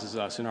characterizes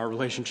us in our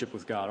relationship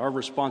with God. Our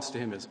response to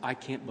him is, I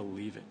can't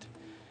believe it.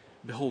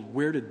 Behold,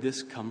 where did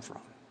this come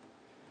from?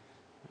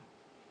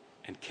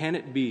 And can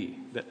it be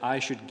that I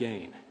should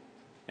gain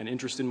an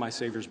interest in my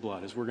Savior's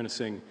blood? As we're going to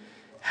sing,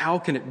 how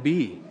can it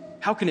be?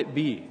 How can it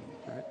be?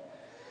 Right?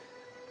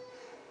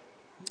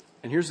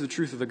 And here's the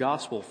truth of the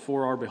gospel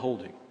for our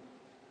beholding.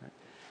 Right?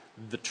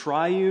 The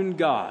triune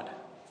God,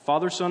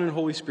 Father, Son, and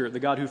Holy Spirit, the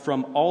God who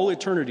from all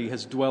eternity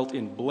has dwelt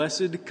in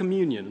blessed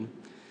communion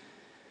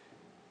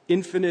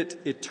infinite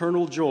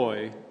eternal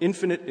joy,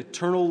 infinite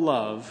eternal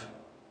love,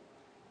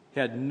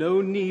 had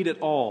no need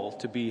at all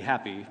to be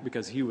happy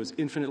because he was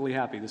infinitely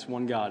happy, this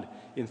one God,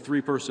 in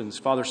three persons,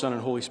 Father, Son,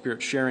 and Holy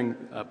Spirit, sharing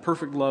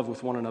perfect love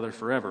with one another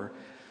forever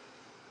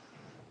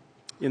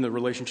in the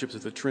relationships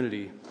of the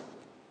Trinity.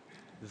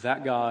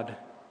 That God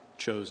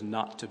chose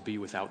not to be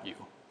without you.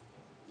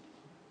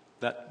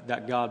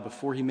 That God,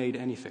 before he made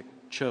anything,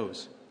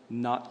 chose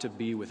not to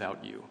be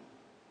without you.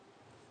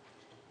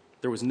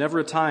 There was never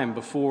a time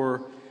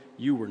before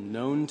you were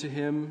known to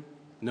him,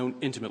 known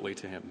intimately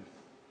to him,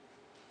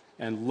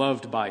 and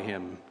loved by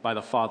him, by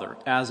the Father,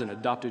 as an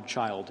adopted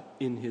child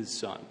in his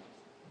Son.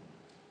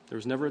 There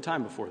was never a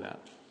time before that.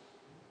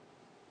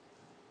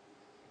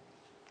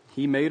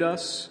 He made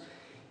us,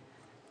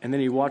 and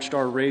then he watched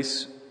our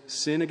race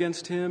sin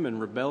against him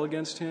and rebel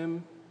against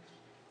him,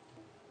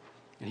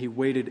 and he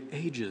waited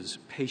ages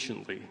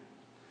patiently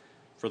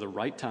for the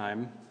right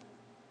time,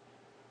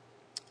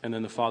 and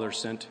then the Father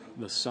sent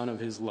the Son of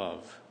his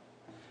love.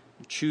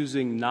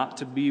 Choosing not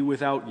to be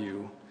without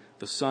you,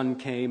 the Son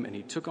came and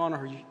he took on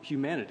our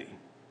humanity.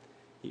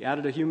 He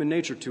added a human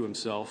nature to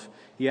himself.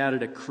 He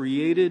added a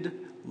created,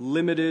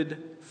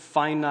 limited,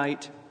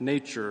 finite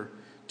nature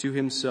to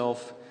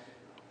himself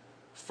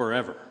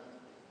forever.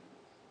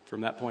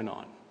 From that point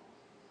on.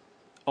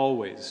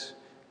 Always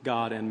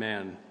God and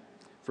man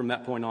from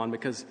that point on,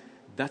 because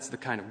that's the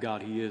kind of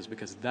God he is,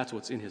 because that's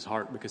what's in his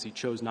heart, because he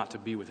chose not to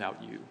be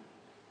without you.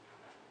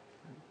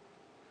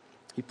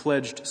 He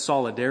pledged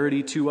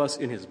solidarity to us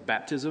in his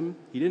baptism.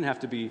 He didn't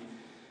have to be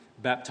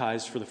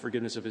baptized for the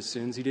forgiveness of his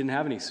sins. He didn't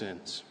have any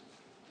sins.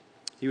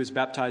 He was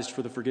baptized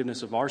for the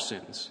forgiveness of our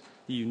sins.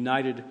 He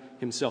united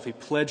himself. He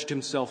pledged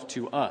himself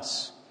to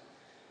us.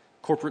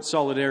 Corporate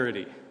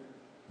solidarity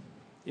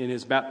in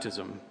his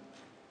baptism,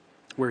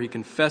 where he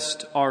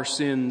confessed our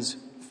sins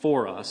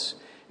for us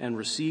and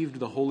received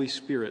the Holy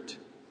Spirit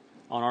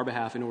on our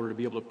behalf in order to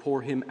be able to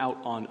pour him out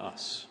on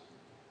us.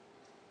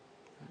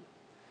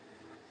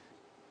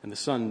 And the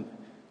Son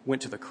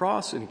went to the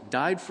cross and he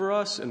died for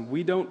us, and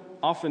we don't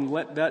often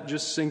let that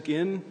just sink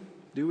in,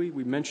 do we?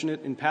 We mention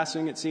it in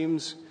passing, it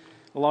seems,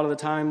 a lot of the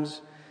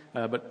times,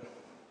 but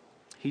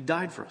he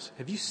died for us.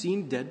 Have you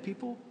seen dead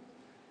people?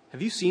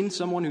 Have you seen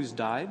someone who's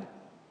died?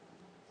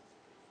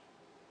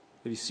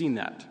 Have you seen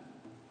that?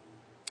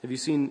 Have you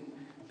seen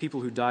people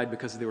who died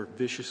because they were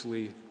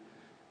viciously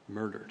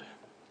murdered?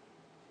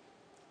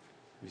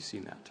 Have you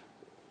seen that?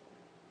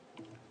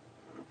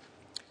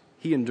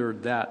 He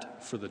endured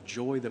that for the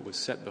joy that was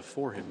set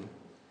before him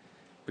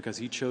because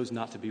he chose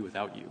not to be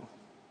without you.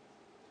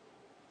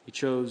 He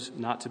chose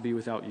not to be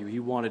without you. He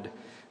wanted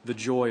the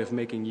joy of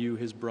making you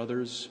his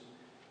brothers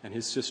and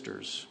his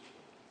sisters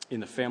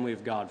in the family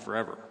of God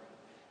forever.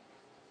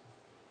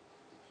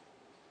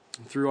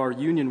 And through our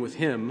union with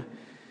him,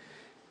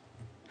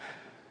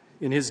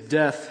 in his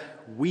death,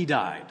 we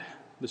died,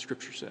 the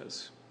scripture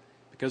says.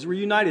 Because we're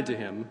united to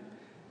him,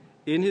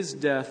 in his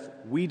death,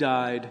 we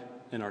died,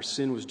 and our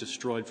sin was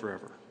destroyed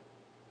forever.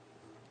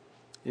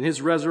 In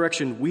his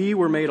resurrection, we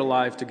were made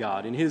alive to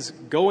God. In his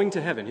going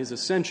to heaven, his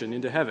ascension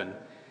into heaven,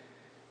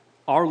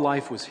 our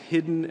life was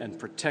hidden and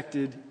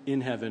protected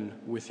in heaven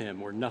with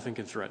him, where nothing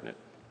can threaten it.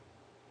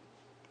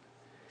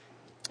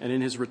 And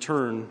in his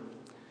return,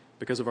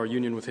 because of our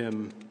union with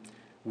him,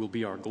 will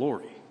be our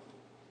glory.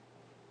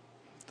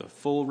 The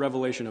full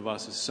revelation of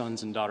us as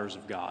sons and daughters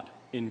of God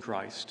in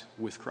Christ,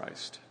 with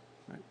Christ.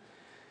 Right?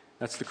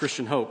 That's the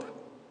Christian hope.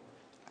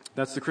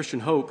 That's the Christian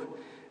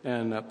hope.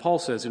 And Paul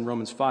says in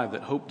Romans 5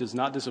 that hope does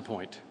not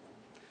disappoint.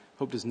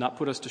 Hope does not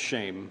put us to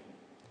shame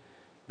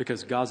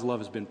because God's love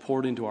has been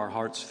poured into our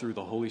hearts through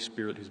the Holy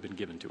Spirit who's been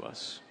given to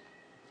us.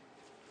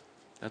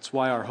 That's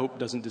why our hope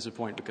doesn't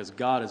disappoint, because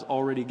God has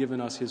already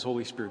given us his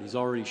Holy Spirit. He's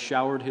already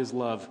showered his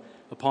love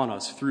upon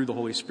us through the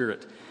Holy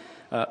Spirit.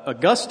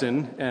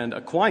 Augustine and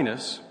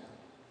Aquinas,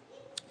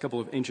 a couple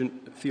of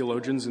ancient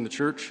theologians in the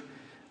church,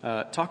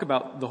 talk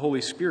about the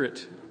Holy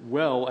Spirit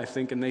well, I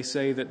think, and they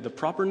say that the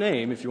proper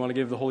name, if you want to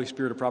give the Holy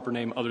Spirit a proper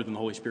name other than the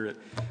Holy Spirit,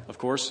 of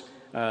course,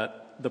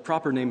 the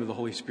proper name of the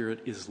Holy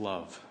Spirit is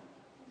love.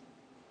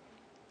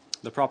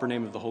 The proper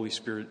name of the Holy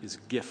Spirit is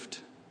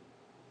gift.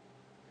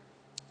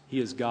 He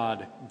is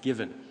God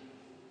given.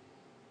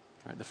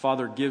 Right? The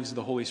Father gives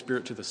the Holy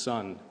Spirit to the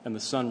Son, and the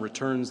Son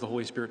returns the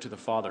Holy Spirit to the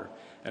Father.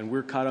 And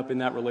we're caught up in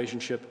that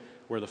relationship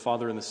where the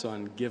Father and the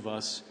Son give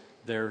us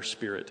their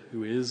Spirit,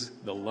 who is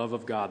the love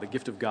of God, the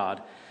gift of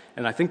God.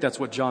 And I think that's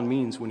what John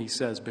means when he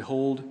says,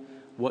 "Behold,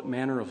 what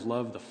manner of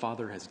love the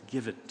Father has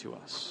given to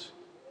us."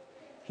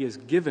 He has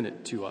given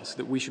it to us,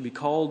 that we should be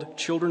called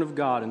children of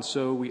God, and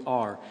so we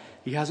are.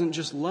 He hasn't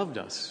just loved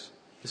us.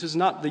 This is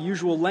not the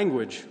usual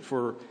language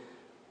for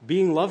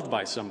being loved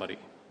by somebody.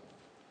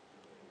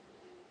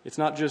 It's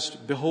not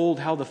just, behold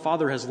how the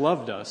Father has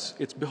loved us.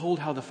 It's, behold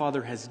how the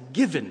Father has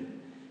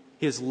given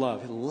his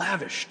love,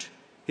 lavished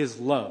his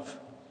love,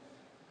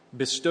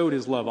 bestowed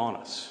his love on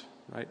us.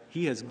 Right?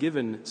 He has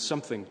given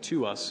something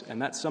to us,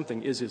 and that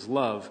something is his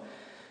love,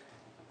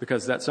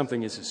 because that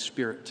something is his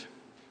Spirit,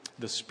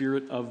 the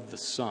Spirit of the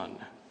Son.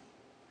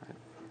 Right?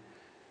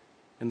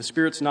 And the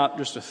Spirit's not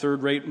just a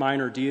third-rate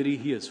minor deity.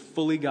 He is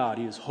fully God.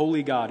 He is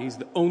holy God. He's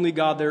the only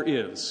God there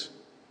is.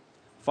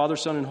 Father,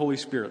 Son, and Holy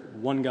Spirit,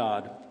 one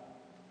God,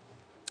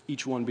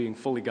 each one being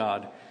fully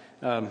God.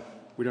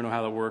 We don't know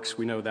how that works.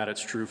 We know that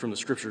it's true from the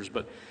Scriptures,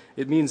 but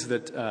it means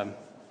that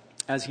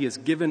as He has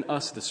given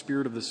us the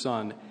Spirit of the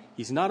Son,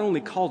 He's not only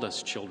called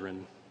us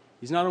children,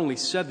 He's not only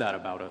said that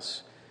about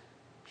us,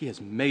 He has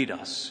made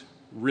us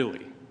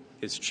really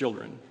His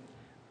children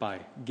by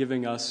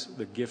giving us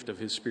the gift of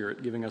His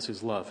Spirit, giving us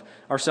His love.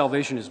 Our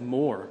salvation is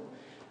more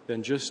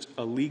than just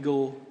a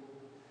legal,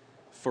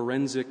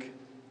 forensic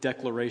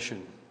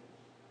declaration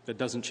that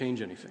doesn't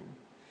change anything.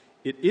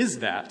 It is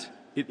that.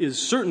 It is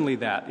certainly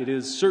that. It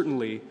is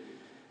certainly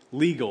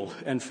legal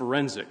and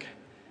forensic,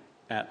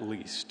 at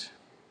least.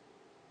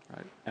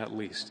 Right? At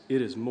least.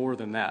 It is more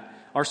than that.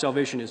 Our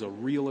salvation is a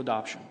real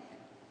adoption.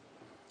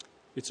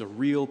 It's a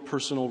real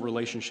personal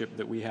relationship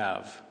that we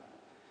have.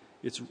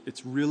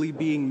 It's really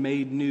being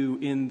made new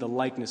in the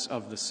likeness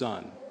of the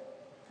Son.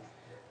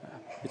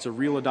 It's a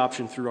real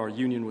adoption through our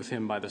union with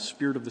Him by the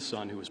Spirit of the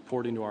Son who is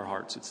poured into our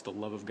hearts. It's the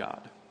love of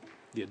God,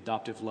 the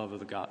adoptive love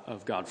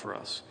of God for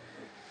us.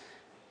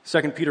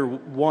 2 Peter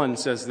 1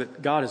 says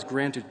that God has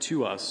granted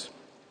to us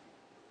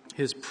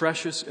His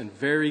precious and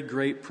very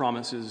great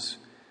promises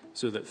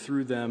so that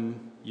through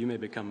them you may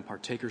become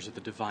partakers of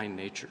the divine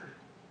nature.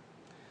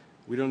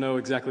 We don't know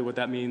exactly what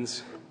that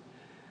means,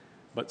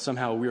 but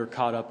somehow we are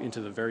caught up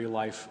into the very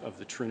life of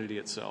the Trinity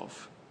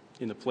itself,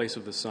 in the place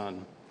of the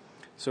Son.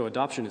 So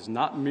adoption is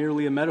not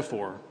merely a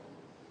metaphor,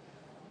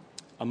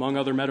 among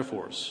other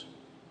metaphors,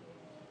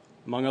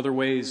 among other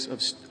ways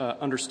of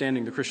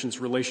understanding the Christian's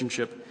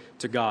relationship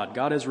to God.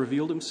 God has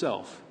revealed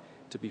Himself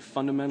to be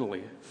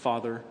fundamentally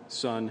Father,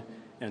 Son,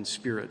 and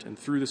Spirit. And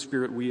through the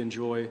Spirit, we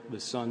enjoy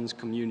the Son's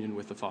communion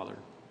with the Father.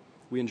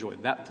 We enjoy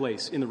that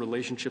place in the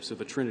relationships of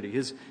the Trinity.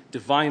 His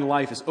divine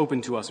life is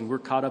open to us, and we're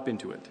caught up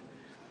into it.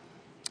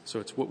 So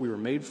it's what we were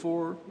made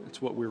for.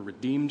 It's what we're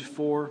redeemed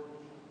for.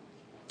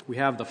 We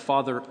have the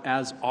Father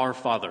as our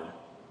Father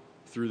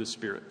through the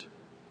Spirit,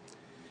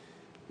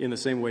 in the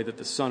same way that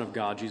the Son of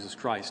God, Jesus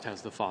Christ,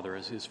 has the Father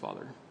as His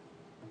Father.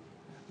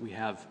 We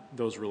have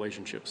those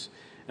relationships.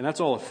 And that's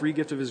all a free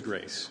gift of His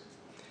grace.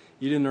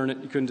 You didn't earn it.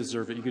 You couldn't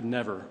deserve it. You could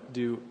never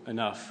do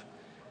enough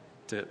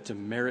to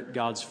merit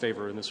God's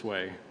favor in this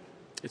way.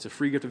 It's a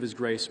free gift of His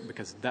grace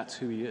because that's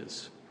who He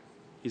is.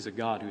 He's a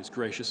God who is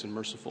gracious and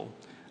merciful,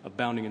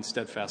 abounding in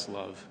steadfast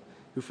love,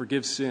 who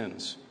forgives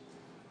sins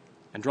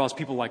and draws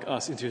people like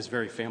us into His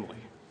very family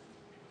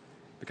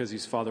because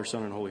He's Father,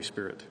 Son, and Holy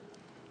Spirit.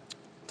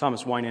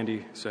 Thomas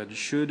Weinandy said,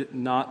 "Should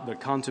not the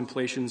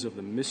contemplations of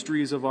the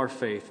mysteries of our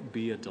faith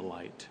be a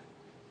delight?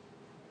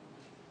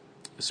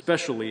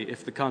 Especially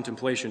if the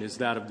contemplation is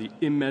that of the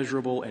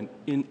immeasurable and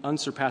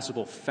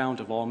unsurpassable fount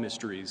of all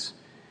mysteries,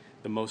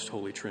 the most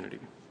holy Trinity."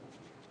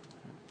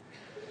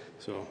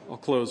 So I'll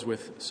close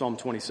with Psalm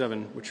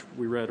 27, which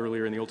we read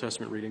earlier in the Old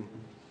Testament reading.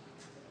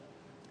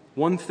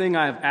 "One thing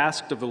I have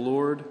asked of the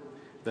Lord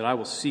that I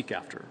will seek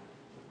after,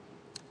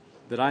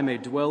 that I may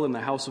dwell in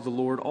the house of the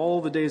Lord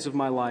all the days of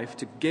my life,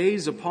 to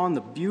gaze upon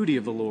the beauty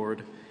of the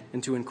Lord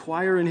and to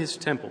inquire in His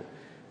temple.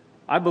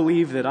 I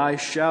believe that I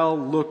shall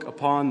look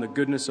upon the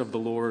goodness of the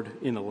Lord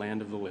in the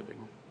land of the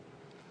living."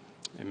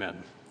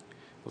 Amen.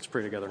 Let's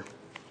pray together.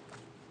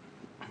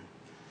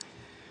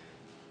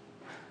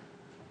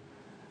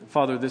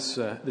 Father, this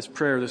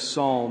prayer, this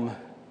psalm,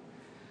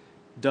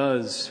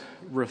 does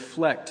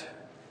reflect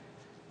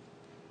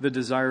the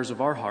desires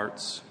of our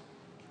hearts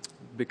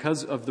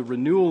because of the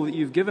renewal that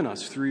You've given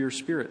us through Your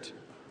Spirit.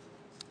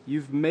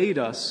 You've made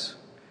us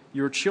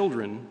Your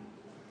children,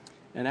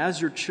 and as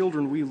Your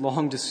children, we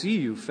long to see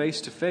You face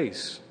to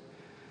face.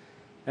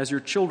 As Your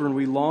children,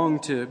 we long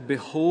to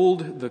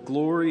behold the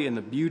glory and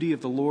the beauty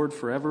of the Lord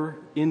forever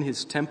in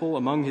His temple,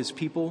 among His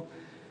people.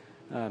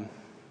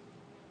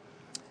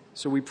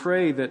 So we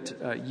pray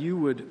that You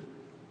would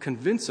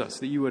convince us,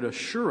 that You would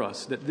assure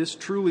us that this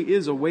truly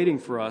is awaiting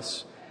for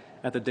us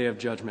at the day of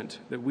judgment,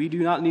 that we do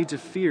not need to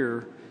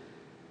fear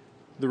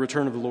the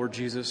return of the Lord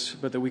Jesus,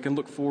 but that we can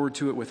look forward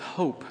to it with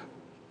hope.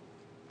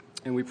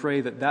 And we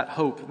pray that that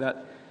hope,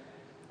 that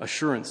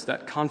assurance,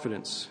 that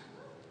confidence,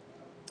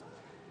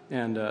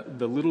 and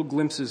the little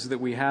glimpses that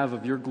we have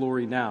of Your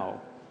glory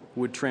now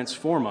would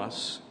transform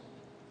us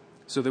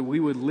so that we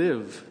would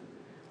live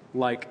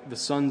like the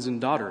sons and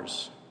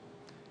daughters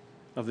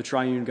of the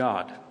triune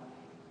God.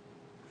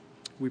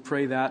 We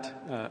pray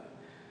that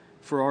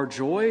for our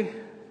joy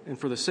and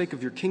for the sake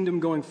of Your kingdom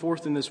going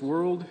forth in this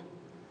world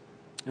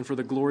and for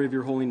the glory of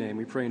Your holy name.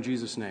 We pray in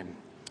Jesus' name.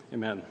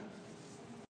 Amen.